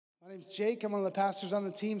My name's Jake. I'm one of the pastors on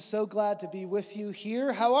the team. So glad to be with you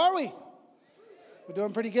here. How are we? We're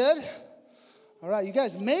doing pretty good? All right, you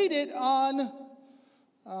guys made it on,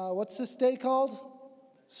 what's this day called?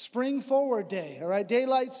 Spring Forward Day, all right?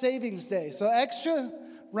 Daylight Savings Day. So extra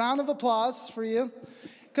round of applause for you.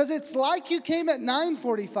 Because it's like you came at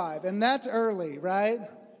 9:45, and that's early, right?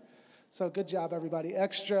 So good job, everybody.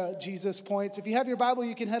 Extra Jesus points. If you have your Bible,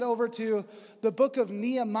 you can head over to the book of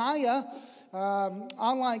Nehemiah.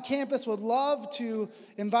 Online campus would love to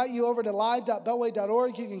invite you over to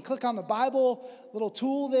live.beltway.org. You can click on the Bible little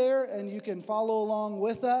tool there, and you can follow along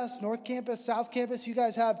with us. North Campus, South Campus, you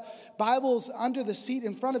guys have Bibles under the seat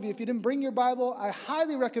in front of you. If you didn't bring your Bible, I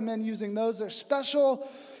highly recommend using those. They're special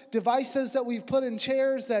devices that we've put in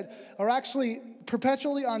chairs that are actually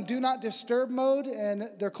perpetually on do not disturb mode, and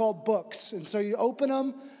they're called books. And so you open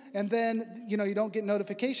them, and then, you don't get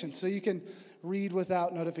notifications. So you can read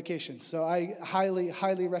without notifications. So I highly,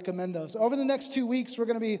 highly recommend those. Over the next 2 weeks, we're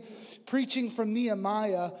going to be preaching from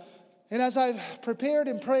Nehemiah. And as I've prepared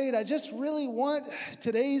and prayed, I just really want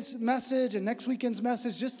today's message and next weekend's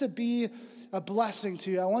message just to be a blessing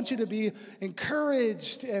to you. I want you to be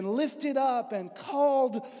encouraged and lifted up and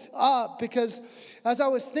called up, because as I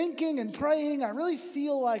was thinking and praying, I really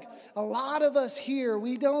feel like a lot of us here,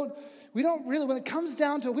 we don't really, when it comes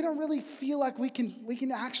down to it, we don't really feel like we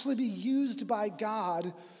can actually be used by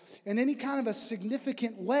God in any kind of a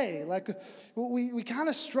significant way. Like we kind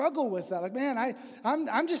of struggle with that. Like, man,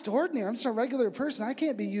 I'm just ordinary. I'm just a regular person. I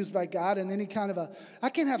can't be used by God in any kind of I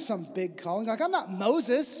can't have some big calling. Like, I'm not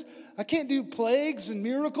Moses. I can't do plagues and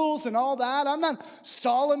miracles and all that. I'm not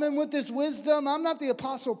Solomon with his wisdom. I'm not the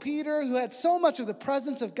Apostle Peter, who had so much of the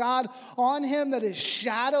presence of God on him that his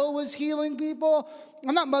shadow was healing people.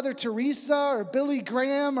 I'm not Mother Teresa or Billy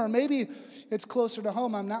Graham, or maybe it's closer to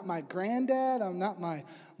home. I'm not my granddad. I'm not my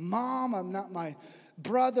mom. I'm not my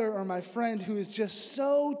brother or my friend who is just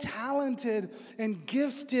so talented and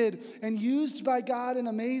gifted and used by God in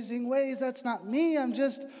amazing ways. That's not me. I'm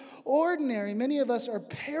just ordinary. Many of us are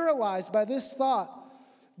paralyzed by this thought: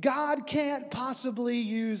 God can't possibly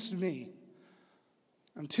use me.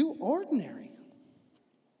 I'm too ordinary.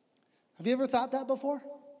 Have you ever thought that before?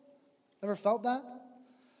 Ever felt that?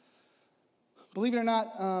 Believe it or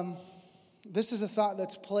not, this is a thought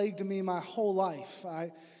that's plagued me my whole life.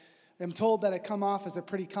 I am told that I come off as a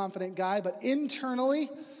pretty confident guy, but internally,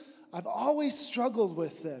 I've always struggled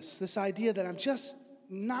with this idea that I'm just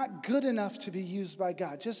not good enough to be used by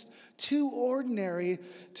God, just too ordinary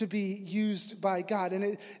to be used by God.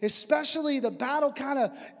 And especially the battle kind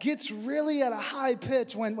of gets really at a high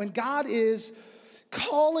pitch when God is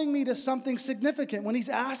calling me to something significant. When he's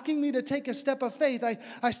asking me to take a step of faith,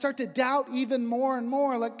 I start to doubt even more and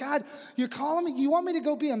more. Like, God, you're calling me, you want me to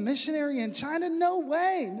go be a missionary in China? No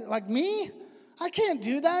way. Like, me? I can't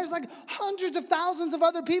do that. There's like hundreds of thousands of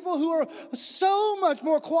other people who are so much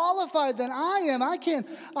more qualified than I am.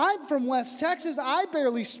 I'm from West Texas. I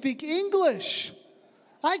barely speak English.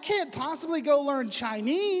 I can't possibly go learn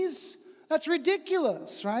Chinese. That's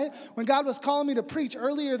ridiculous, right? When God was calling me to preach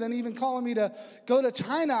earlier than even calling me to go to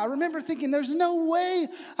China, I remember thinking, there's no way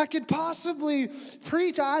I could possibly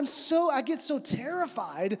preach. I get so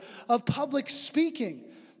terrified of public speaking.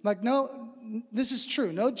 Like, no, this is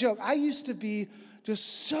true, no joke. I used to be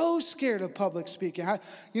just so scared of public speaking.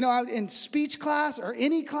 In speech class or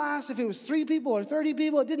any class, if it was 3 people or 30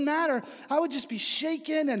 people, it didn't matter. I would just be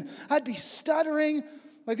shaking and I'd be stuttering.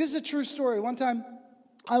 Like, this is a true story. One time,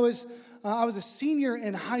 I was a senior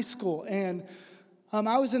in high school, and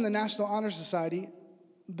I was in the National Honor Society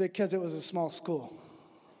because it was a small school.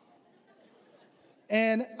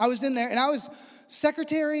 And I was in there, and I was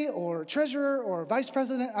secretary or treasurer or vice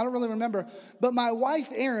president. I don't really remember. But my wife,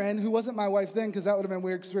 Erin, who wasn't my wife then because that would have been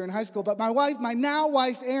weird because we were in high school, but my now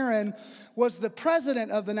wife, Erin, was the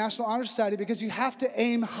president of the National Honor Society, because you have to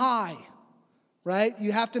aim high, right?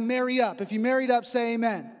 You have to marry up. If you married up, say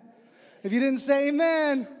amen. If you didn't say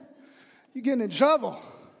amen, you're getting in trouble.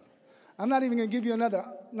 I'm not even going to give you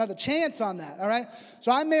another chance on that, all right?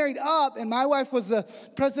 So I married up, and my wife was the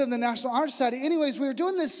president of the National Honor Society. Anyways, we were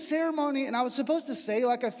doing this ceremony, and I was supposed to say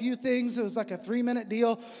like a few things. It was like a 3-minute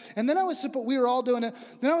deal. And then we were all doing it.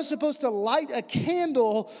 Then I was supposed to light a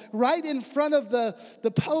candle right in front of the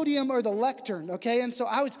podium or the lectern, okay? And so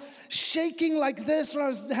I was shaking like this when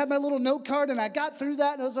I had my little note card, and I got through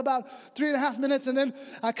that, and it was about 3.5 minutes. And then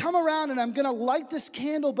I come around, and I'm going to light this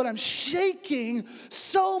candle, but I'm shaking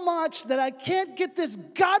so much that I can't get this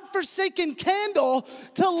godforsaken candle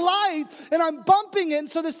to light, and I'm bumping it, and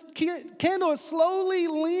so this candle is slowly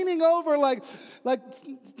leaning over like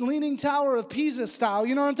Leaning Tower of Pisa style.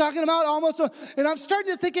 You know what I'm talking about? Almost. And I'm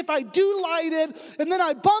starting to think if I do light it and then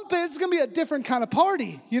I bump it, it's going to be a different kind of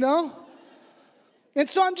party, you know? And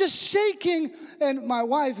so I'm just shaking, and my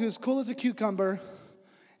wife, who's cool as a cucumber,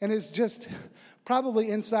 and is just probably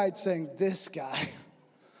inside saying, this guy,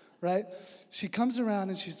 right? She comes around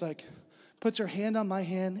and she's like, puts her hand on my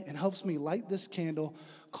hand and helps me light this candle,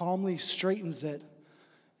 calmly straightens it.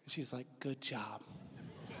 And she's like, good job.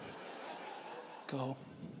 Go.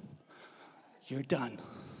 You're done.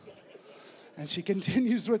 And she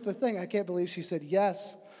continues with the thing. I can't believe she said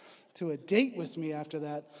yes to a date with me after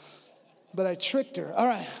that. But I tricked her. All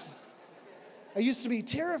right. I used to be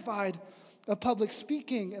terrified of public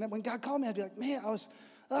speaking. And when God called me, I'd be like, man,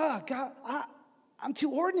 God, I'm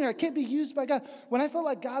too ordinary. I can't be used by God. When I felt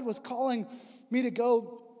like God was calling me to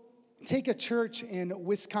go take a church in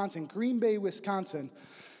Wisconsin, Green Bay, Wisconsin,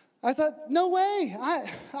 I thought, no way.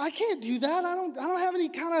 I can't do that. I don't have any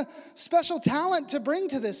kind of special talent to bring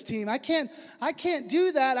to this team. I can't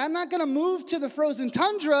do that. I'm not going to move to the frozen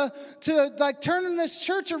tundra to like turning this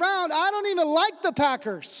church around. I don't even like the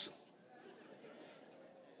Packers.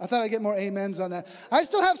 I thought I'd get more amens on that. I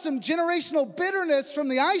still have some generational bitterness from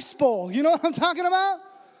the Ice Bowl. You know what I'm talking about?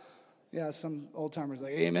 Yeah, some old timers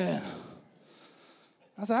like, amen.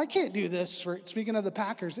 I was like, I can't do this. Speaking of the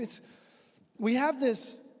Packers, we have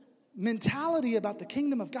this mentality about the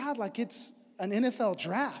kingdom of God like it's an NFL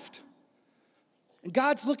draft. And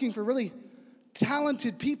God's looking for really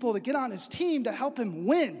talented people to get on his team to help him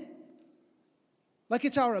win. Like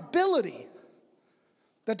it's our ability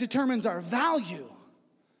that determines our value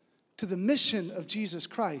to the mission of Jesus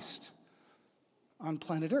Christ on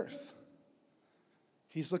planet Earth.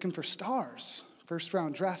 He's looking for stars,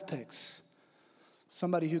 first-round draft picks,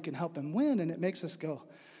 somebody who can help him win, and it makes us go,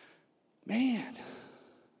 man,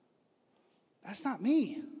 that's not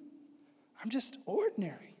me. I'm just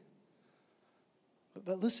ordinary.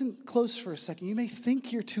 But listen close for a second. You may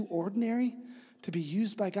think you're too ordinary to be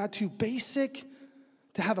used by God, too basic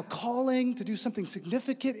to have a calling, to do something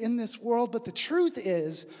significant in this world, but the truth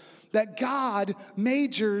is that God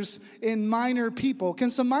majors in minor people. Can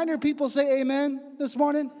some minor people say amen this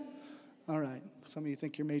morning? All right. Some of you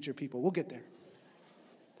think you're major people. We'll get there.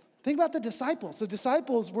 Think about the disciples. The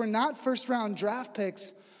disciples were not first-round draft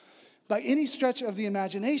picks by any stretch of the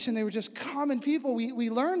imagination. They were just common people. We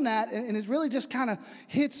learned that, and it really just kind of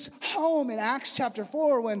hits home in Acts chapter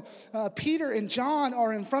 4 when Peter and John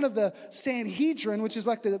are in front of the Sanhedrin, which is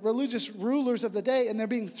like the religious rulers of the day, and they're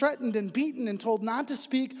being threatened and beaten and told not to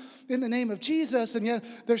speak in the name of Jesus, and yet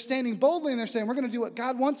they're standing boldly and they're saying, we're going to do what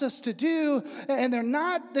God wants us to do, and they're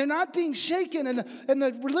not being shaken, and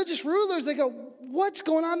the religious rulers, they go, what's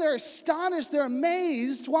going on? They're astonished, they're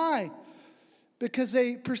amazed. Why? Because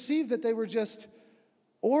they perceived that they were just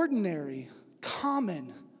ordinary,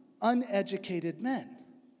 common, uneducated men.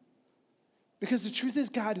 Because the truth is,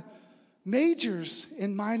 God majors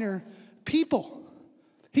in minor people.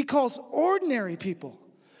 He calls ordinary people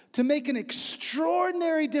to make an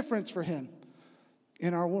extraordinary difference for him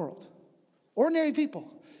in our world. Ordinary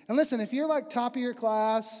people. And listen, if you're like top of your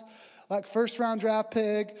class, like first round draft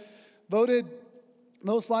pick, voted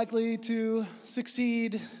most likely to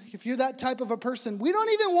succeed, if you're that type of a person, we don't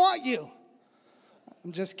even want you.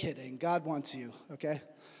 I'm just kidding. God wants you, okay?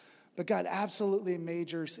 But God absolutely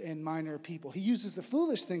majors in minor people. He uses the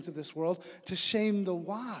foolish things of this world to shame the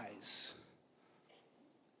wise.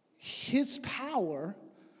 His power,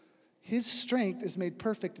 his strength is made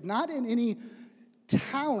perfect, not in any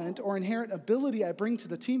talent or inherent ability I bring to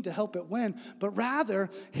the team to help it win, but rather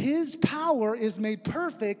his power is made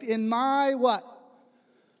perfect in my what?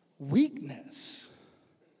 Weakness.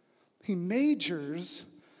 He majors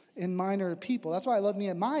in minor people. That's why I love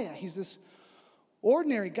Nehemiah. He's this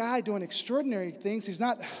ordinary guy doing extraordinary things. He's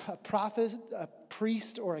not a prophet, a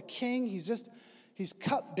priest, or a king. He's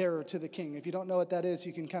cupbearer to the king. If you don't know what that is,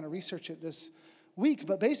 you can kind of research it this week.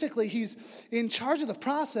 But basically, he's in charge of the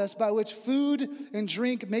process by which food and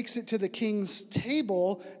drink makes it to the king's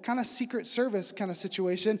table, kind of secret service kind of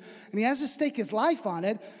situation. And he has to stake his life on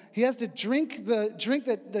it. He has to drink the drink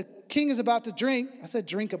that the king is about to drink. I said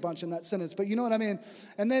drink a bunch in that sentence, but you know what I mean.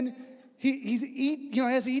 And then he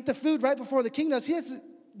has to eat the food right before the king does. He has to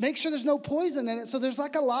make sure there's no poison in it. So there's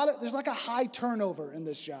like a high turnover in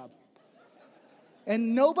this job.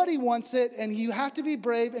 And nobody wants it, and you have to be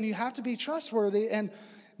brave, and you have to be trustworthy. And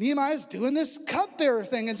Nehemiah's doing this cupbearer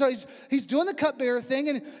thing. And so he's doing the cupbearer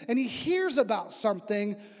thing, and he hears about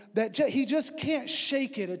something that he just can't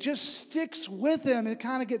shake it. It just sticks with him. It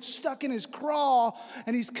kind of gets stuck in his craw,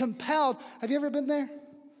 and he's compelled. Have you ever been there?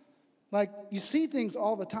 Like, you see things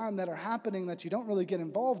all the time that are happening that you don't really get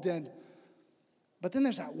involved in, but then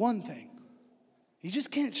there's that one thing. You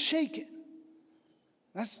just can't shake it.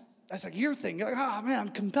 That's like your thing. You're like, oh man, I'm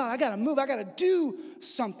compelled. I got to move. I got to do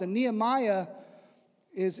something. Nehemiah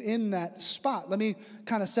is in that spot. Let me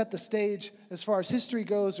kind of set the stage as far as history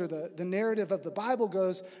goes, or the narrative of the Bible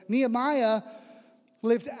goes. Nehemiah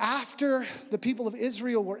lived after the people of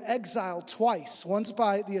Israel were exiled twice, once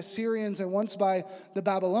by the Assyrians and once by the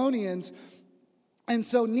Babylonians. And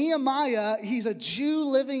so Nehemiah, he's a Jew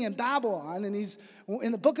living in Babylon, and he's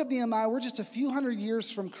in the book of Nehemiah. We're just a few hundred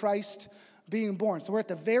years from Christ being born. So we're at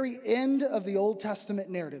the very end of the Old Testament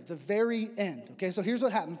narrative, the very end. Okay, so here's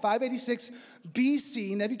what happened. 586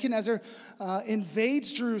 BC, Nebuchadnezzar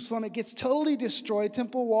invades Jerusalem. It gets totally destroyed.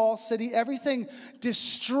 Temple wall, city, everything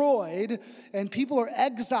destroyed. And people are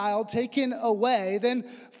exiled, taken away. Then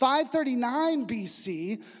 539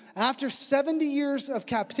 BC, after 70 years of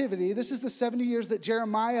captivity, this is the 70 years that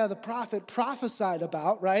Jeremiah the prophet prophesied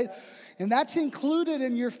about, right? And that's included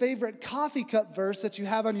in your favorite coffee cup verse that you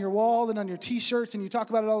have on your wall and on your t-shirts, and you talk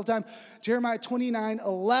about it all the time. Jeremiah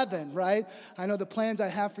 29:11, right? I know the plans I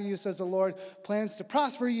have for you, says the Lord, plans to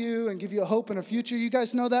prosper you and give you a hope and a future. You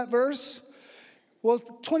guys know that verse? Well,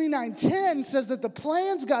 29:10 says that the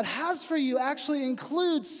plans God has for you actually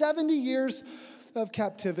include 70 years of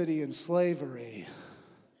captivity and slavery.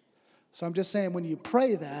 So I'm just saying, when you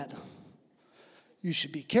pray that, you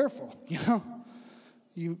should be careful, you know?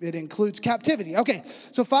 It includes captivity. Okay,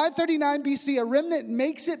 so 539 BC, a remnant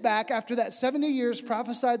makes it back after that 70 years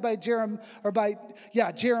prophesied by Jeremiah.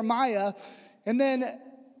 And then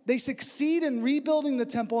they succeed in rebuilding the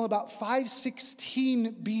temple in about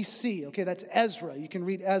 516 BC. Okay, that's Ezra. You can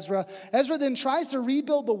read Ezra. Ezra then tries to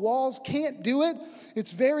rebuild the walls, can't do it.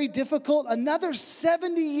 It's very difficult. Another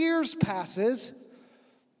 70 years passes,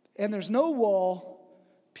 and there's no wall.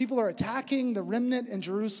 People are attacking the remnant in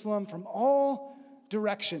Jerusalem from all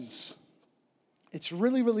directions. It's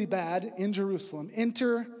really, really bad in Jerusalem.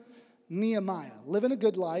 Enter Nehemiah, living a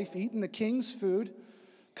good life, eating the king's food,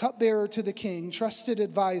 cupbearer to the king, trusted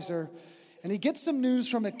advisor. And he gets some news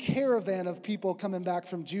from a caravan of people coming back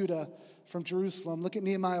from Judah, from Jerusalem. Look at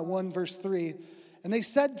Nehemiah 1, verse 3. And they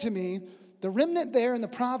said to me, the remnant there in the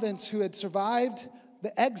province who had survived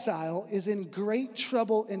the exile is in great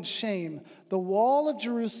trouble and shame. The wall of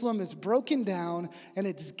Jerusalem is broken down, and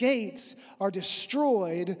its gates are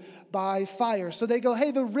destroyed by fire. So they go, hey,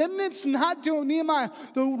 the remnant's not doing, Nehemiah,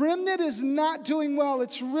 the remnant is not doing well.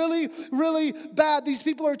 It's really, really bad. These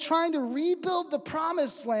people are trying to rebuild the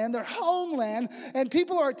promised land, their homeland, and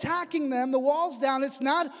people are attacking them. The wall's down. It's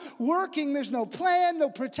not working. There's no plan, no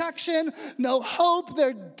protection, no hope.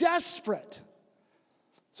 They're desperate.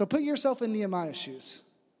 So put yourself in Nehemiah's shoes.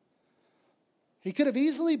 He could have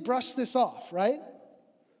easily brushed this off, right?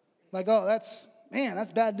 Like, oh, that's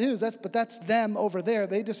bad news. But that's them over there.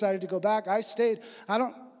 They decided to go back. I stayed. I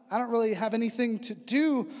don't really have anything to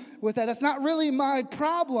do with that. That's not really my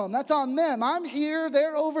problem. That's on them. I'm here.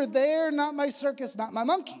 They're over there. Not my circus, not my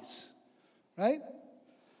monkeys, right?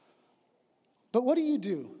 But what do you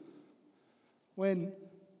do when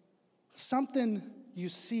something you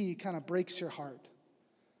see kind of breaks your heart?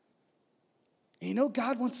 And you know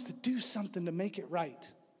God wants to do something to make it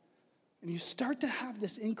right. And you start to have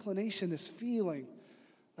this inclination, this feeling,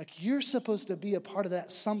 like you're supposed to be a part of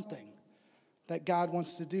that something that God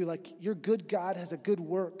wants to do. Like your good God has a good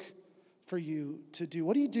work for you to do.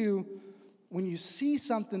 What do you do when you see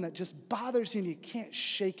something that just bothers you and you can't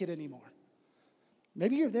shake it anymore?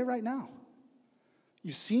 Maybe you're there right now.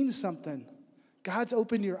 You've seen something. God's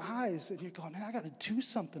opened your eyes and you're going, man, I got to do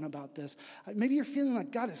something about this. Maybe you're feeling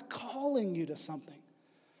like God is calling you to something.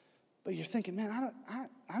 But you're thinking, man,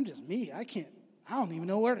 I'm just me. I don't even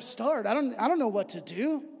know where to start. I don't know what to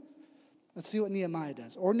do. Let's see what Nehemiah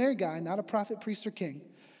does. Ordinary guy, not a prophet, priest, or king.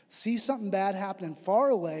 Sees something bad happening far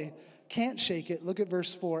away, can't shake it. Look at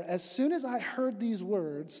verse 4. As soon as I heard these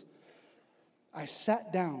words, I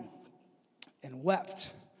sat down and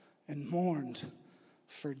wept and mourned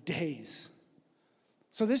for days.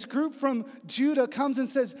 So this group from Judah comes and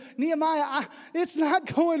says, Nehemiah, it's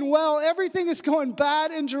not going well. Everything is going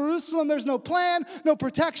bad in Jerusalem. There's no plan, no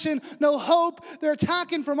protection, no hope. They're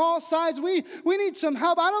attacking from all sides. We need some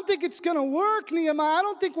help. I don't think it's going to work, Nehemiah. I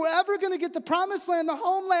don't think we're ever going to get the promised land, the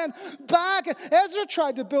homeland back. Ezra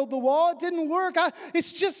tried to build the wall. It didn't work.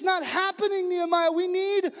 It's just not happening, Nehemiah. We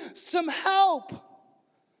need some help.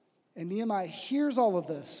 And Nehemiah hears all of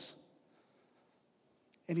this,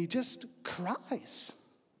 and he just cries.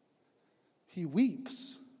 He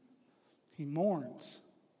weeps. he mourns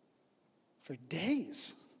for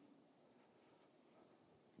days.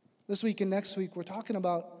 This week and next week, we're talking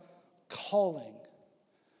about calling.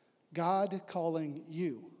 God calling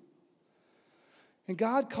you. And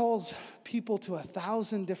God calls people to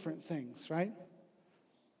 1,000 different things, right?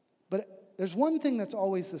 But there's one thing that's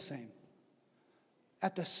always the same.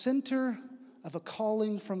 At the center of a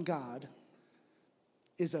calling from God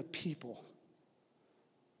is a people,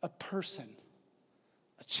 a person,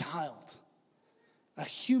 a child, a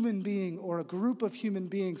human being or a group of human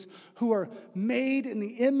beings who are made in the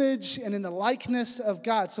image and in the likeness of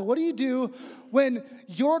God. So what do you do when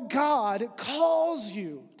your God calls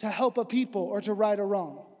you to help a people or to right a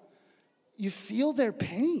wrong? You feel their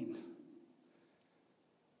pain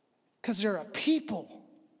because they're a people.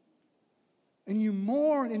 And you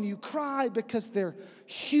mourn and you cry because they're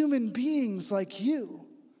human beings like you.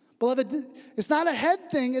 Beloved, it's not a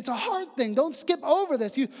head thing, it's a heart thing. Don't skip over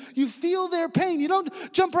this. You feel their pain. You don't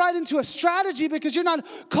jump right into a strategy because you're not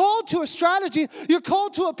called to a strategy. You're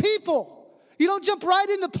called to a people. You don't jump right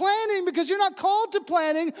into planning because you're not called to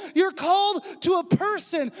planning. You're called to a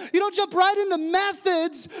person. You don't jump right into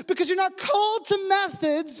methods because you're not called to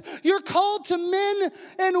methods. You're called to men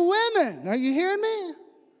and women. Are you hearing me?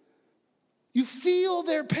 You feel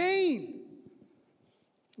their pain.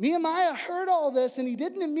 Nehemiah heard all this and he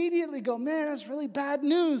didn't immediately go, man, that's really bad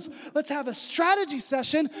news. Let's have a strategy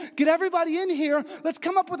session. Get everybody in here. Let's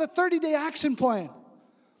come up with a 30-day action plan.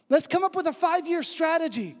 Let's come up with a 5-year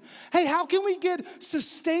strategy. Hey, how can we get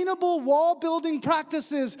sustainable wall building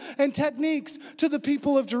practices and techniques to the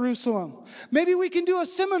people of Jerusalem? Maybe we can do a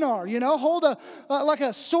seminar, hold like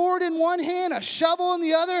a sword in one hand, a shovel in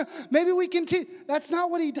the other. Maybe we can teach. That's not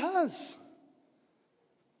what he does.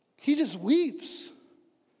 He just weeps.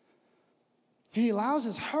 He allows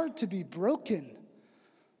his heart to be broken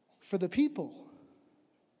for the people.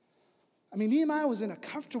 I mean, Nehemiah was in a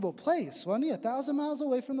comfortable place, wasn't he? 1,000 miles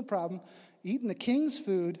away from the problem, eating the king's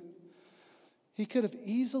food. He could have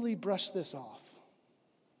easily brushed this off.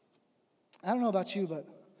 I don't know about you, but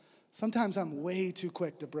sometimes I'm way too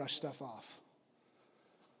quick to brush stuff off.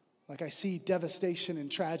 Like I see devastation and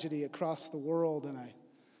tragedy across the world, and I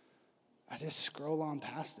just scroll on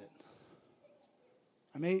past it.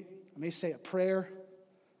 I may say a prayer,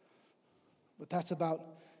 but that's about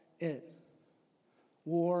it.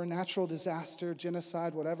 War, natural disaster,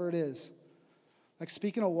 genocide, whatever it is. Like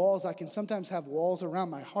speaking of walls, I can sometimes have walls around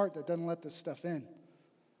my heart that doesn't let this stuff in.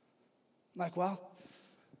 Like, well,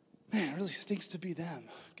 man, it really stinks to be them.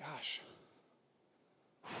 Gosh.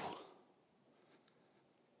 Whew.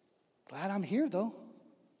 Glad I'm here, though.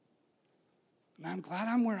 Man, I'm glad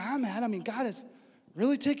I'm where I'm at. I mean, God is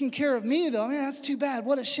really taking care of me, though. Man, that's too bad.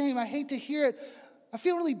 What a shame. I hate to hear it. I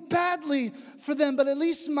feel really badly for them, but at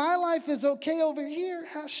least my life is okay over here.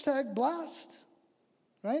 #blessed.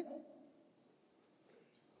 Right?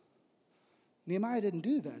 Nehemiah didn't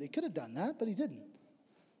do that. He could have done that, but he didn't.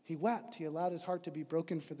 He wept. He allowed his heart to be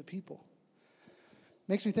broken for the people.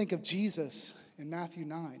 Makes me think of Jesus in Matthew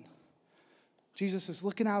 9. Jesus is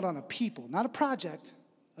looking out on a people, not a project,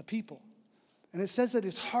 a people. And it says that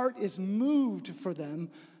his heart is moved for them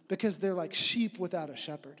because they're like sheep without a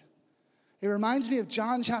shepherd. It reminds me of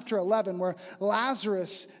John chapter 11 where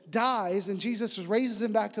Lazarus dies and Jesus raises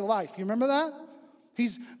him back to life. You remember that?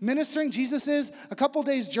 He's ministering. Jesus is a couple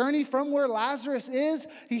days' journey from where Lazarus is.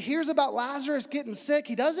 He hears about Lazarus getting sick.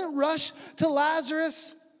 He doesn't rush to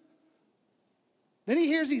Lazarus. Then he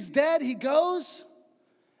hears he's dead. He goes.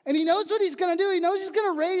 And he knows what he's going to do. He knows he's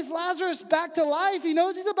going to raise Lazarus back to life. He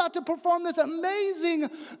knows he's about to perform this amazing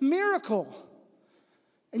miracle.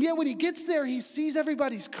 And yet when he gets there, he sees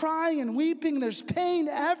everybody's crying and weeping. There's pain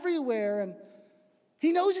everywhere. And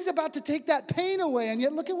he knows he's about to take that pain away. And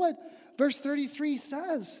yet look at what verse 33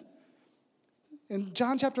 says. In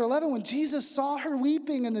John chapter 11, when Jesus saw her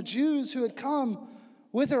weeping and the Jews who had come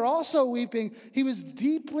with her also weeping, he was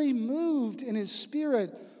deeply moved in his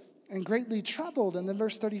spirit and greatly troubled. And then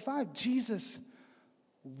verse 35, Jesus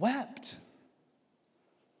wept.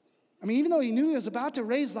 I mean, even though he knew he was about to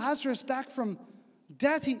raise Lazarus back from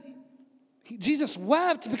death, Jesus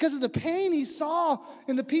wept because of the pain he saw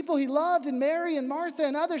in the people he loved, and Mary and Martha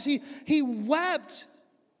and others. He wept.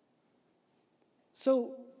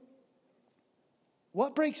 So,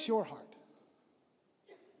 what breaks your heart?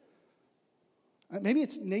 Maybe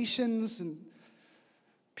it's nations and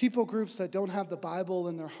people groups that don't have the Bible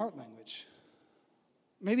in their heart language.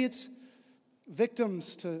 Maybe it's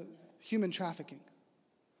victims to human trafficking.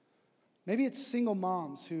 Maybe it's single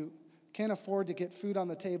moms who can't afford to get food on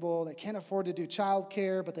the table. They can't afford to do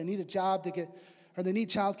childcare, but they need a job to get, or they need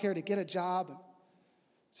childcare to get a job.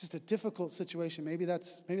 It's just a difficult situation. Maybe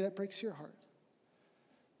that breaks your heart.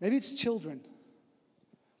 Maybe it's children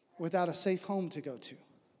without a safe home to go to.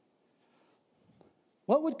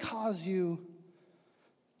 What would cause you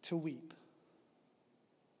to weep?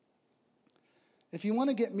 If you want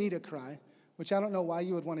to get me to cry, which I don't know why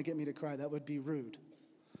you would want to get me to cry, that would be rude.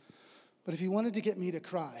 But if you wanted to get me to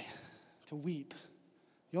cry, to weep,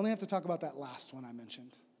 you only have to talk about that last one I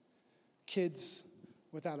mentioned. Kids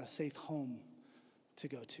without a safe home to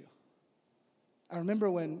go to. I remember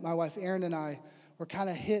when my wife Erin and I were kind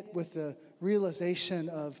of hit with the realization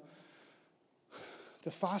of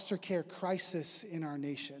the foster care crisis in our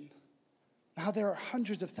nation. Now there are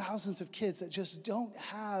hundreds of thousands of kids that just don't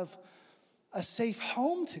have a safe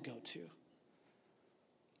home to go to.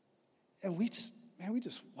 And we just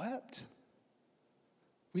wept.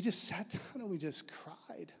 We just sat down and we just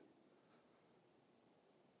cried.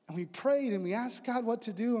 And we prayed and we asked God what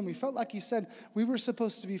to do, and we felt like He said we were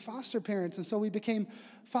supposed to be foster parents, and so we became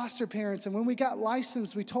foster parents. And when we got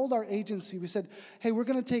licensed, we told our agency, we said, hey, we're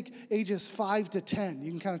going to take ages 5 to 10. You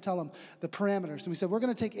can kind of tell them the parameters. And we said, we're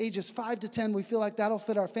going to take ages 5 to 10. We feel like that'll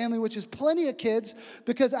fit our family, which is plenty of kids,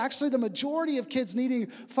 because actually the majority of kids needing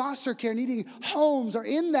foster care, needing homes, are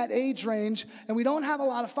in that age range, and we don't have a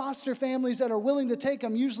lot of foster families that are willing to take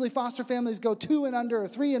them. Usually foster families go 2 and under or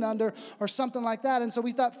 3 and under or something like that. And so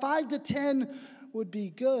we thought 5 to 10 would be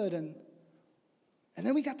good. And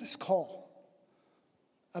then we got this call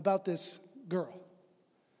about this girl,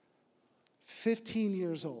 15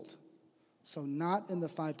 years old, so not in the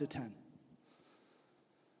 5 to 10.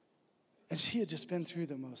 And she had just been through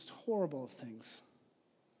the most horrible of things.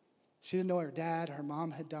 She didn't know her dad, her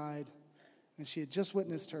mom had died, and she had just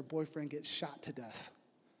witnessed her boyfriend get shot to death.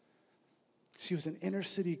 She was an inner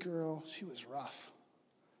city girl. She was rough.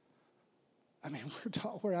 I mean,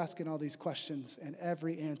 we're asking all these questions, and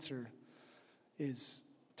every answer is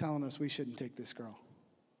telling us we shouldn't take this girl.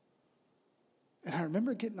 And I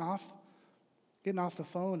remember getting off the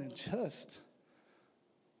phone and just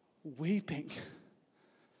weeping.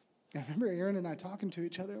 I remember Erin and I talking to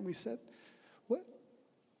each other, and we said, what?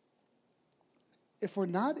 If we're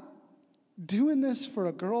not doing this for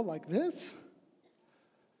a girl like this,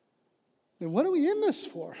 then what are we in this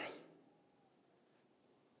for?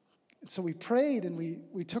 And so we prayed and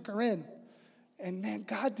we took her in. And man,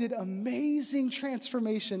 God did amazing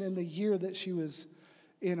transformation in the year that she was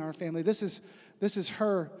in our family. This is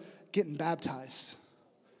her getting baptized.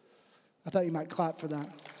 I thought you might clap for that.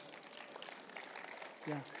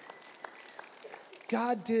 Yeah.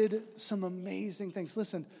 God did some amazing things.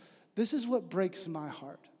 Listen, this is what breaks my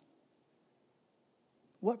heart.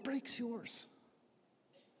 What breaks yours?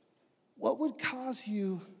 What would cause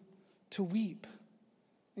you to weep?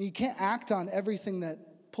 And you can't act on everything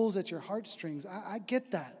that pulls at your heartstrings. I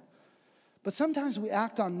get that. But sometimes we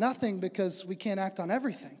act on nothing because we can't act on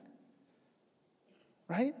everything.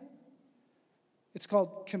 Right? It's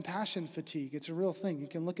called compassion fatigue. It's a real thing. You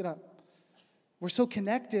can look it up. We're so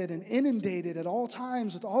connected and inundated at all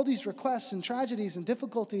times with all these requests and tragedies and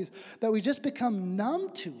difficulties that we just become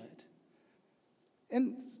numb to it.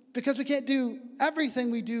 And because we can't do everything,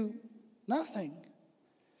 we do nothing.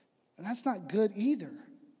 And that's not good either.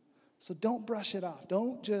 So don't brush it off.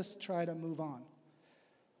 Don't just try to move on.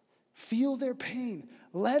 Feel their pain.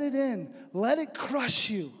 Let it in. Let it crush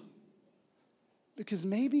you. Because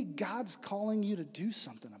maybe God's calling you to do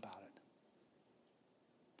something about it.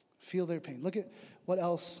 Feel their pain. Look at what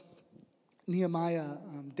else Nehemiah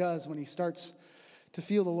does when he starts to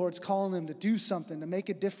feel the Lord's calling him to do something, to make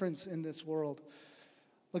a difference in this world.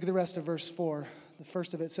 Look at the rest of verse 4. The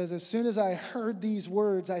first of it says, as soon as I heard these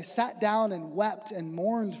words, I sat down and wept and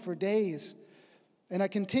mourned for days. And I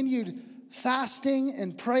continued fasting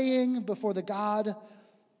and praying before the God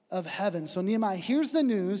of heaven. So Nehemiah hears the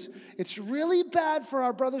news. It's really bad for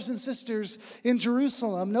our brothers and sisters in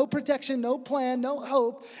Jerusalem. No protection, no plan, no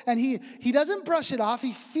hope. And he doesn't brush it off.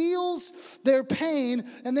 He feels their pain.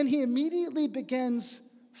 And then he immediately begins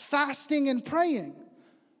fasting and praying.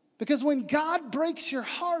 Because when God breaks your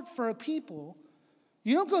heart for a people,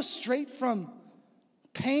 you don't go straight from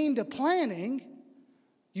pain to planning.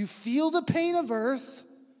 You feel the pain of earth,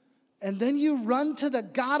 and then you run to the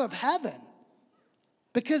God of heaven.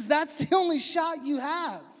 Because that's the only shot you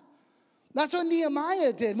have. That's what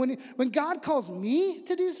Nehemiah did. When God calls me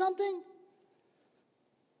to do something,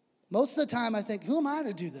 most of the time I think, who am I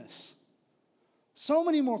to do this? So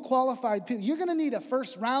many more qualified people. You're going to need a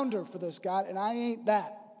first rounder for this, God, and I ain't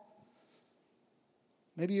that.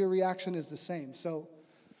 Maybe your reaction is the same. So,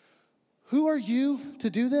 who are you to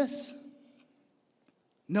do this?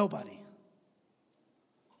 Nobody.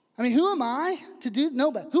 I mean, who am I to do?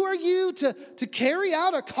 Nobody. Who are you to carry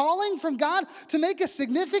out a calling from God to make a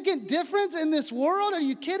significant difference in this world? Are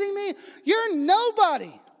you kidding me? You're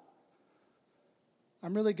nobody.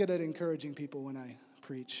 I'm really good at encouraging people when I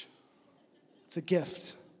preach. It's a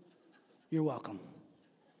gift. You're welcome.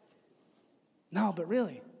 No, but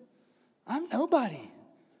really, I'm nobody.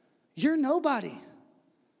 You're nobody.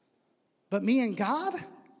 But me and God,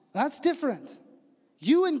 that's different.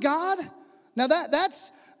 You and God, now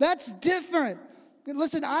that's different.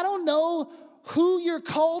 Listen, I don't know who you're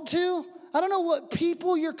called to. I don't know what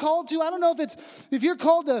people you're called to. I don't know if you're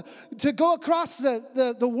called to go across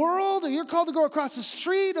the world, or you're called to go across the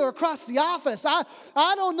street or across the office.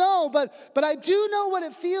 I don't know, but I do know what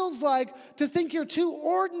it feels like to think you're too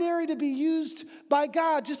ordinary to be used by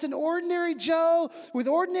God. Just an ordinary Joe with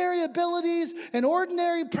ordinary abilities and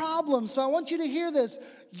ordinary problems. So I want you to hear this.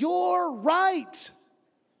 You're right.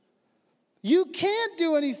 You can't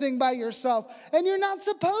do anything by yourself, and you're not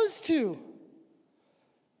supposed to.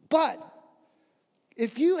 But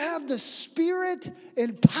if you have the Spirit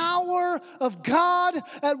and power of God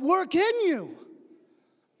at work in you,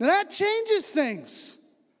 now that changes things.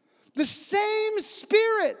 The same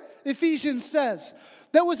Spirit, Ephesians says,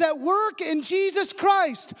 that was at work in Jesus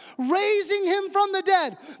Christ, raising him from the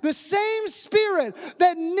dead. The same Spirit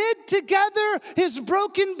that knit together his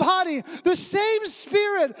broken body. The same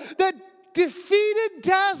Spirit that defeated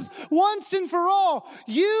death once and for all.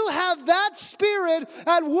 You have that Spirit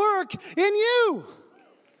at work in you.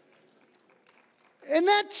 And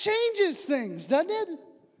that changes things, doesn't it?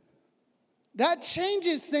 That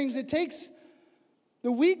changes things. It takes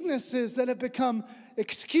the weaknesses that have become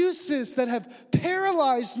excuses that have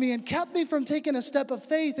paralyzed me and kept me from taking a step of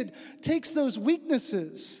faith. It takes those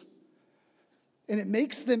weaknesses and it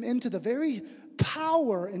makes them into the very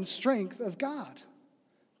power and strength of God.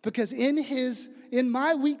 Because in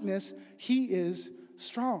my weakness, he is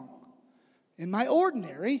strong. In my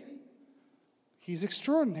ordinary, he's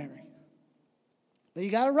extraordinary. But you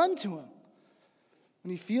got to run to him.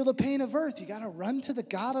 When you feel the pain of earth, you got to run to the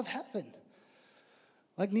God of heaven.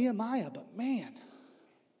 Like Nehemiah, but man,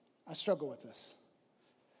 I struggle with this.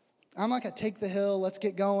 I'm like a take the hill, let's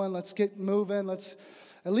get going, let's get moving, let's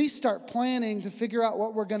at least start planning to figure out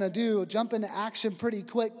what we're going to do, jump into action pretty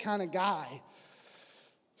quick kind of guy.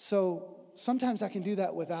 So sometimes I can do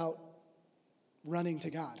that without running to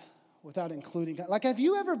God, without including God. Like, have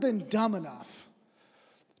you ever been dumb enough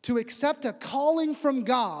to accept a calling from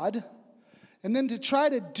God and then to try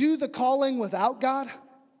to do the calling without God?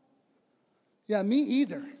 Yeah, me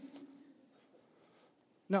either.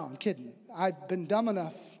 No, I'm kidding. I've been dumb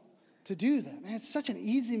enough to do that. Man, it's such an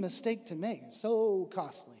easy mistake to make. It's so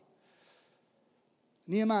costly.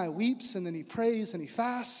 Nehemiah weeps, and then he prays, and he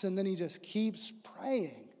fasts, and then he just keeps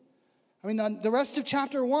praying. I mean, the rest of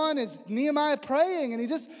chapter 1 is Nehemiah praying, and he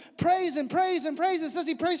just prays and prays and prays. It says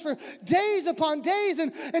he prays for days upon days,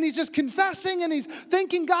 and he's just confessing, and he's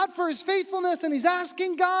thanking God for his faithfulness, and he's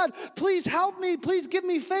asking God, please help me, please give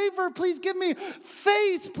me favor, please give me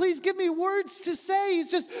faith, please give me words to say.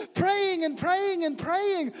 He's just praying and praying and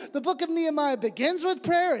praying. The book of Nehemiah begins with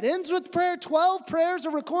prayer, it ends with prayer. 12 prayers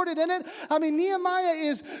are recorded in it. I mean, Nehemiah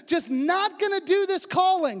is just not going to do this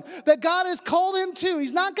calling that God has called him to.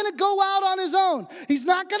 He's not going to go out on his own. He's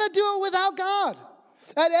not going to do it without God.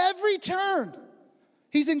 At every turn,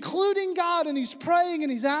 he's including God, and he's praying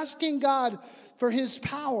and he's asking God for his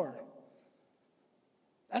power.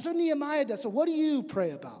 That's what Nehemiah does. So what do you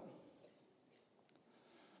pray about?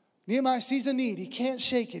 Nehemiah sees a need. He can't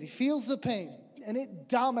shake it. He feels the pain, and it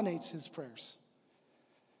dominates his prayers.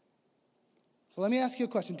 So let me ask you a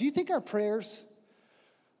question. Do you think our prayers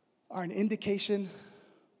are an indication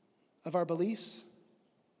of our beliefs?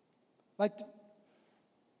 Like,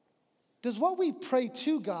 does what we pray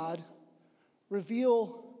to God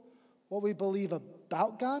reveal what we believe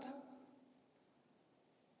about God?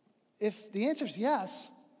 If the answer is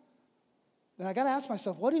yes, then I got to ask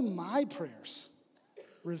myself, what do my prayers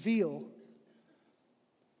reveal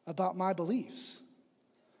about my beliefs?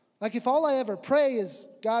 Like, if all I ever pray is,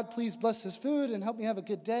 God, please bless this food and help me have a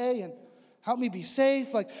good day and help me be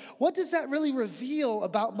safe, like, what does that really reveal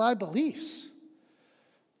about my beliefs?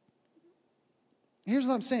 Here's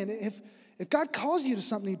what I'm saying. If God calls you to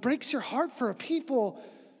something, he breaks your heart for a people,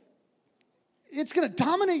 it's going to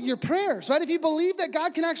dominate your prayers, right? If you believe that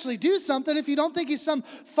God can actually do something, if you don't think he's some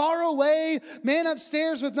far away man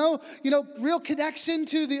upstairs with no, real connection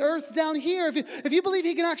to the earth down here, if you believe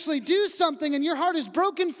he can actually do something and your heart is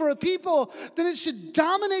broken for a people, then it should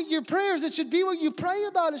dominate your prayers. It should be what you pray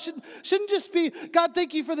about. It shouldn't just be, God,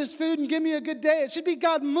 thank you for this food and give me a good day. It should be,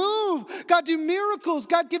 God, move. God, do miracles.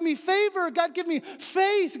 God, give me favor. God, give me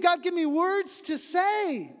faith. God, give me words to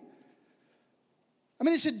say.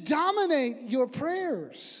 It should dominate your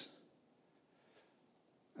prayers.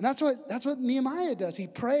 And that's what Nehemiah does. He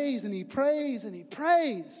prays and he prays and he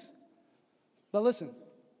prays. But listen,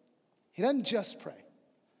 he doesn't just pray.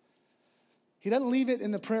 He doesn't leave it in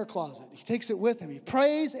the prayer closet. He takes it with him. He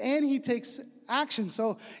prays and he takes action.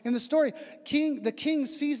 So in the story, the king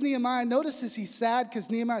sees Nehemiah, notices he's sad because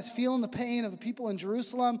Nehemiah's feeling the pain of the people in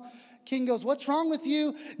Jerusalem. King goes, what's wrong with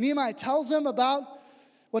you? Nehemiah tells him about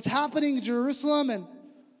what's happening in Jerusalem,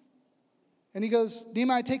 and he goes,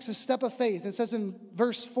 Nehemiah takes a step of faith. It says in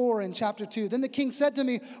verse 4 in chapter 2, then the king said to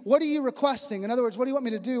me, what are you requesting? In other words, what do you want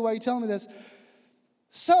me to do? Why are you telling me this?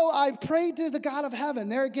 So I prayed to the God of heaven.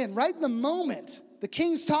 There again, right in the moment, the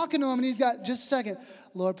king's talking to him, and he's got, just a second,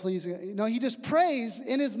 Lord, please. He just prays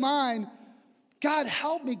in his mind, God,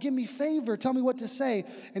 help me, give me favor, tell me what to say.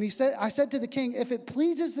 And I said to the king, if it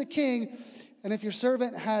pleases the king, and if your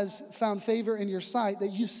servant has found favor in your sight, that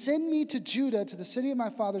you send me to Judah, to the city of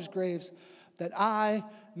my father's graves, that I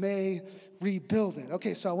may rebuild it.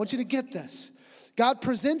 Okay, so I want you to get this. God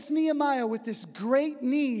presents Nehemiah with this great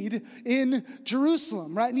need in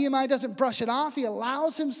Jerusalem, right? Nehemiah doesn't brush it off. He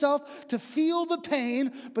allows himself to feel the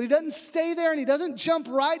pain, but he doesn't stay there and he doesn't jump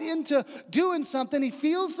right into doing something. He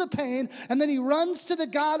feels the pain and then he runs to the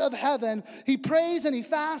God of heaven. He prays and he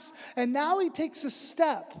fasts, and now he takes a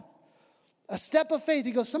step of faith.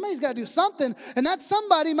 He goes, somebody's got to do something, and that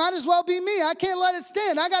somebody might as well be me. I can't let it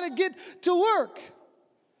stand. I got to get to work.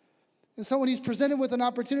 And so when he's presented with an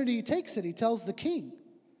opportunity, he takes it. He tells the king.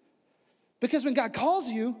 Because when God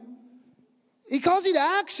calls you, he calls you to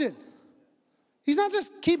action. He's not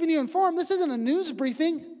just keeping you informed. This isn't a news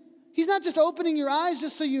briefing. He's not just opening your eyes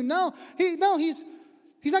just so you know. He's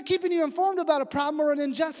not keeping you informed about a problem or an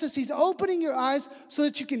injustice. He's opening your eyes so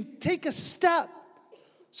that you can take a step,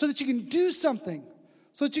 so that you can do something,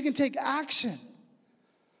 so that you can take action.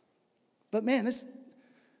 But man,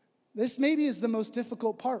 this maybe is the most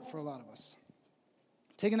difficult part for a lot of us.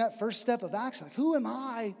 Taking that first step of action. Like, who am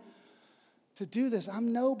I to do this?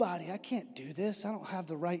 I'm nobody. I can't do this. I don't have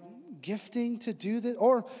the right gifting to do this.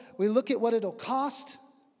 Or we look at what it'll cost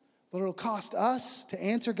us to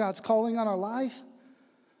answer God's calling on our life.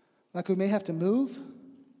 Like we may have to move.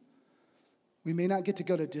 We may not get to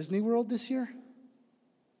go to Disney World this year.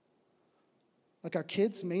 Like our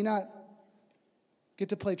kids may not get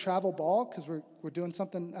to play travel ball because we're doing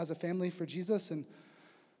something as a family for Jesus, and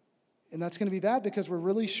that's going to be bad because we're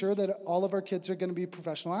really sure that all of our kids are going to be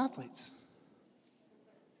professional athletes.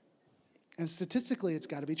 And statistically, it's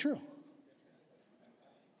got to be true.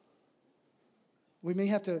 We may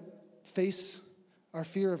have to face our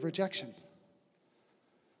fear of rejection.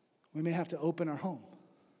 We may have to open our home.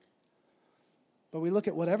 But we look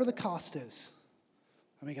at whatever the cost is,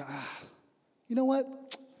 and we go, you know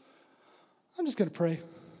what? I'm just going to pray.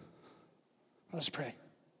 I'll just pray.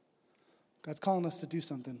 God's calling us to do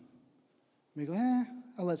something. We go,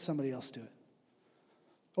 I'll let somebody else do it.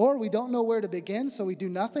 Or we don't know where to begin, so we do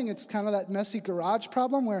nothing. It's kind of that messy garage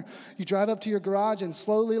problem where you drive up to your garage and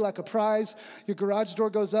slowly, like a prize, your garage door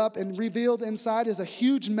goes up and revealed inside is a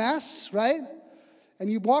huge mess, right?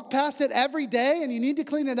 And you walk past it every day and you need to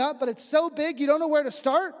clean it up, but it's so big you don't know where to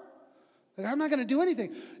start. Like, I'm not going to do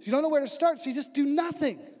anything. You don't know where to start, so you just do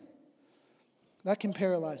nothing. That can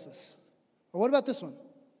paralyze us. Or what about this one?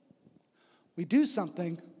 We do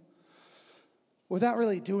something without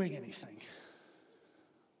really doing anything.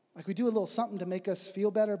 Like we do a little something to make us feel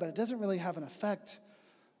better, but it doesn't really have an effect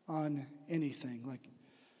on anything. Like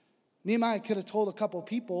Nehemiah could have told a couple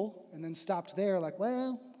people and then stopped there, like,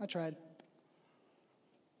 well, I tried.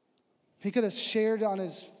 He could have shared on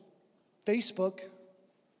his Facebook,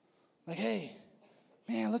 like, hey,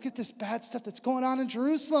 man, look at this bad stuff that's going on in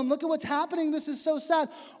Jerusalem. Look at what's happening. This is so sad.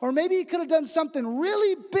 Or maybe he could have done something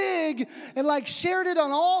really big and like shared it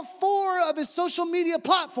on all 4 of his social media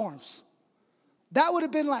platforms. That would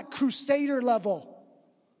have been like crusader level.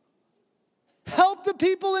 Help the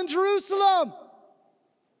people in Jerusalem.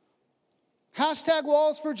 Hashtag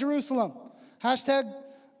walls for Jerusalem. Hashtag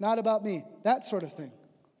not about me. That sort of thing.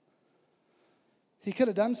 He could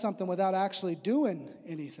have done something without actually doing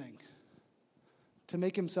anything to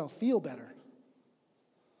make himself feel better.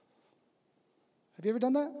 Have you ever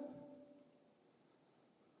done that?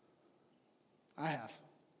 I have.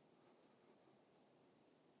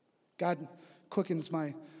 God quickens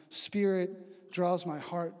my spirit, draws my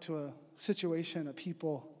heart to a situation, a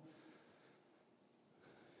people,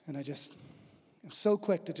 and I'm so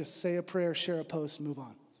quick to just say a prayer, share a post, move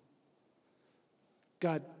on.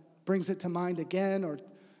 God brings it to mind again, or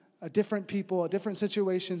a different people, a different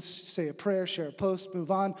situations, say a prayer, share a post,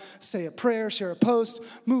 move on. Say a prayer, share a post,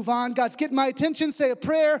 move on. God's getting my attention, say a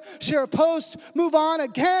prayer, share a post, move on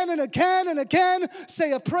again and again and again.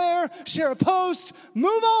 Say a prayer, share a post,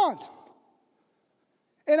 move on.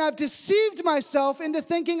 And I've deceived myself into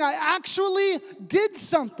thinking I actually did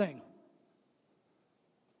something.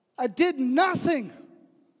 I did nothing.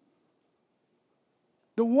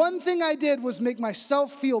 The one thing I did was make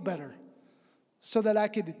myself feel better so that I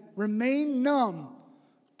could remain numb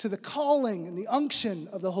to the calling and the unction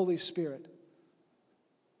of the Holy Spirit.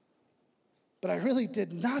 But I really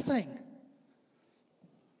did nothing.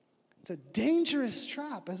 It's a dangerous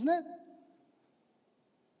trap, isn't it?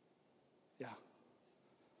 Yeah.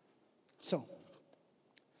 So,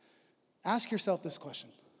 ask yourself this question.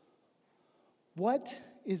 What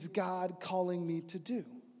is God calling me to do?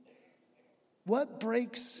 What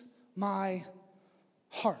breaks my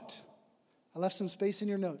heart? I left some space in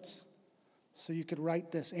your notes so you could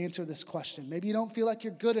write this, answer this question. Maybe you don't feel like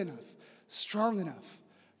you're good enough, strong enough,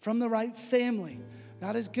 from the right family,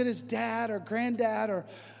 not as good as dad or granddad or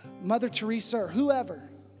Mother Teresa or whoever.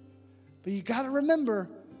 But you got to remember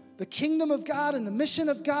the kingdom of God and the mission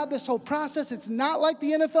of God, this whole process, it's not like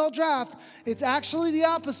the NFL draft. It's actually the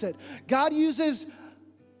opposite. God uses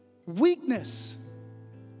weakness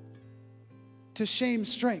to shame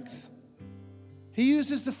strength. He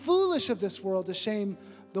uses the foolish of this world to shame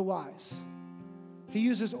the wise. He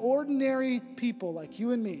uses ordinary people like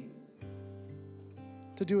you and me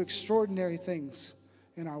to do extraordinary things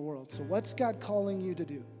in our world. So what's God calling you to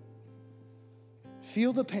do?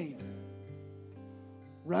 Feel the pain.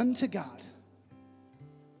 Run to God.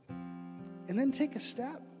 And then take a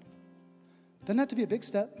step. Doesn't have to be a big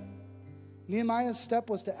step. Nehemiah's step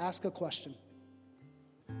was to ask a question.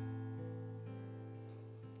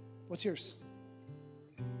 What's yours?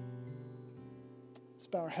 Let's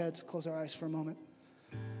bow our heads, close our eyes for a moment.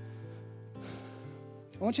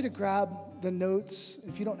 I want you to grab the notes.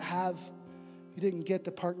 If you didn't get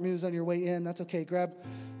the Park News on your way in, that's okay. Grab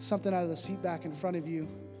something out of the seat back in front of you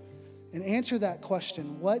and answer that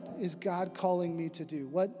question. What is God calling me to do?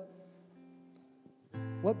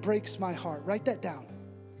 What breaks my heart? Write that down.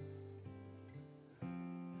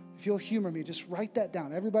 If you'll humor me, just write that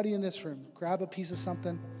down. Everybody in this room, grab a piece of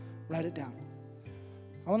something, write it down.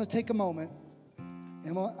 I want to take a moment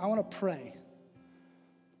and I want to pray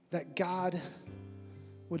that God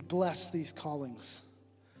would bless these callings.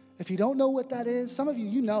 If you don't know what that is, some of you,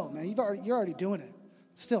 you know, man, you're already doing it.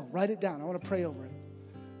 Still, write it down. I want to pray over it.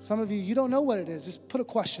 Some of you, you don't know what it is. Just put a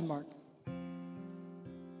question mark.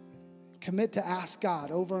 Commit to ask God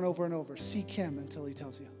over and over and over. Seek Him until He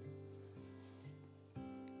tells you.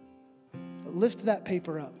 But lift that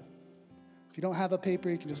paper up. If you don't have a paper,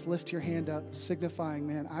 you can just lift your hand up, signifying,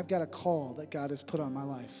 man, I've got a call that God has put on my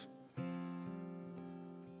life.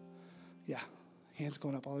 Yeah, hands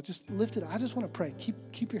going up. I'll just lift it. I just want to pray.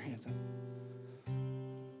 Keep your hands up.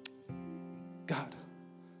 God,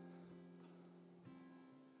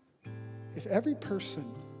 if every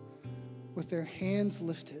person with their hands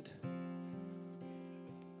lifted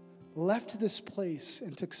left this place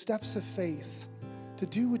and took steps of faith to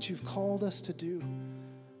do what you've called us to do,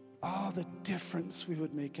 oh, the difference we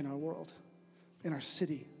would make in our world, in our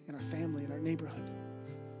city, in our family, in our neighborhood.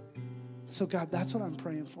 So God, that's what I'm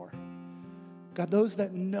praying for. God, those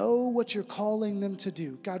that know what you're calling them to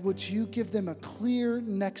do, God, would you give them a clear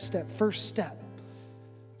next step, first step,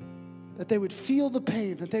 that they would feel the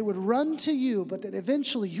pain, that they would run to you, but that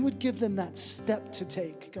eventually you would give them that step to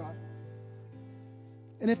take, God.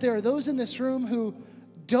 And if there are those in this room who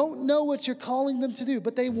don't know what you're calling them to do,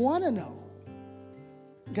 but they want to know,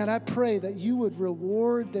 God, I pray that you would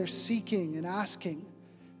reward their seeking and asking,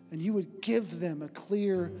 and you would give them a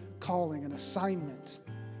clear calling, an assignment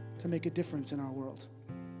to make a difference in our world.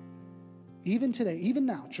 Even today, even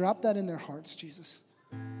now, drop that in their hearts, Jesus.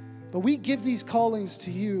 But we give these callings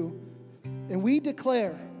to you, and we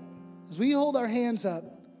declare, as we hold our hands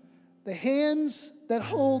up, the hands that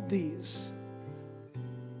hold these,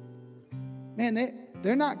 man,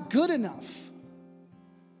 they're not good enough.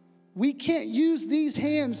 We can't use these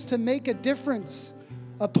hands to make a difference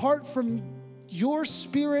apart from your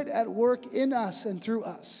Spirit at work in us and through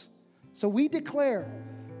us. So we declare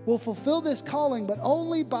we'll fulfill this calling, but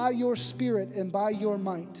only by your Spirit and by your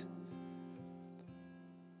might.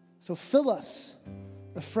 So fill us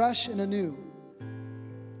afresh and anew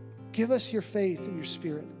Give us your faith and your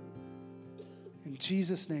Spirit. In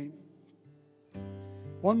Jesus' name.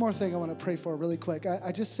 One more thing I want to pray for really quick.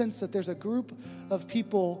 I just sense that there's a group of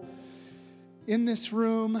people in this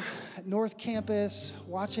room at North Campus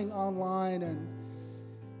watching online, and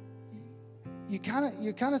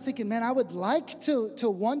you're kind of thinking, man, I would like to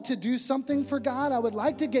want to do something for God. I would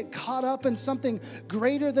like to get caught up in something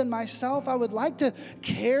greater than myself. I would like to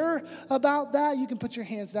care about that. You can put your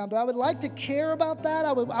hands down, but I would like to care about that.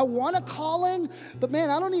 I want a calling, but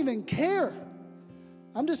man, I don't even care.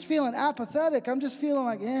 I'm just feeling apathetic. I'm just feeling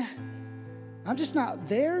like, I'm just not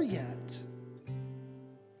there yet.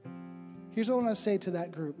 Here's what I want to say to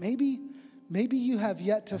that group. Maybe you have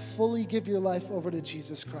yet to fully give your life over to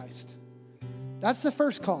Jesus Christ. That's the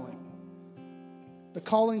first calling. The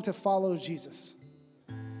calling to follow Jesus.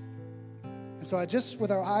 And so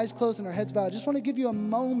with our eyes closed and our heads bowed, I just want to give you a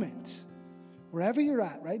moment, wherever you're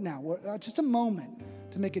at right now, just a moment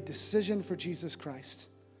to make a decision for Jesus Christ.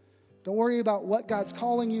 Don't worry about what God's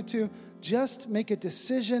calling you to. Just make a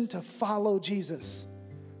decision to follow Jesus.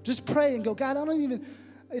 Just pray and go, God,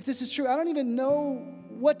 if this is true, I don't even know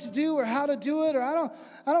what to do or how to do it, or I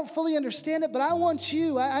don't fully understand it, but I want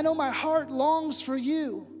you. I know my heart longs for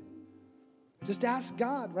you. Just ask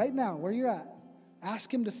God right now where you're at.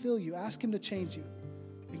 Ask him to fill you. Ask him to change you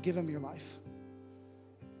and give him your life.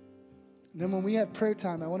 And then when we have prayer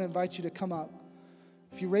time, I want to invite you to come up.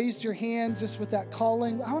 If you raised your hand just with that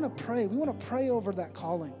calling, I want to pray. We want to pray over that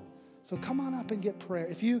calling. So come on up and get prayer.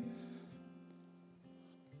 If you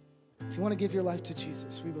want to give your life to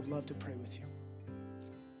Jesus, we would love to pray with you.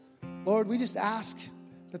 Lord, we just ask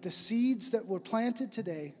that the seeds that were planted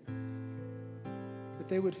today, that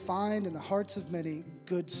they would find in the hearts of many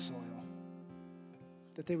good soil,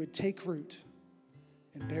 that they would take root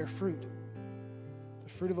and bear fruit, the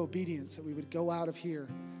fruit of obedience, that we would go out of here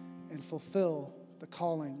and fulfill the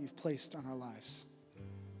calling you've placed on our lives.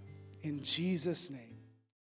 In Jesus' name.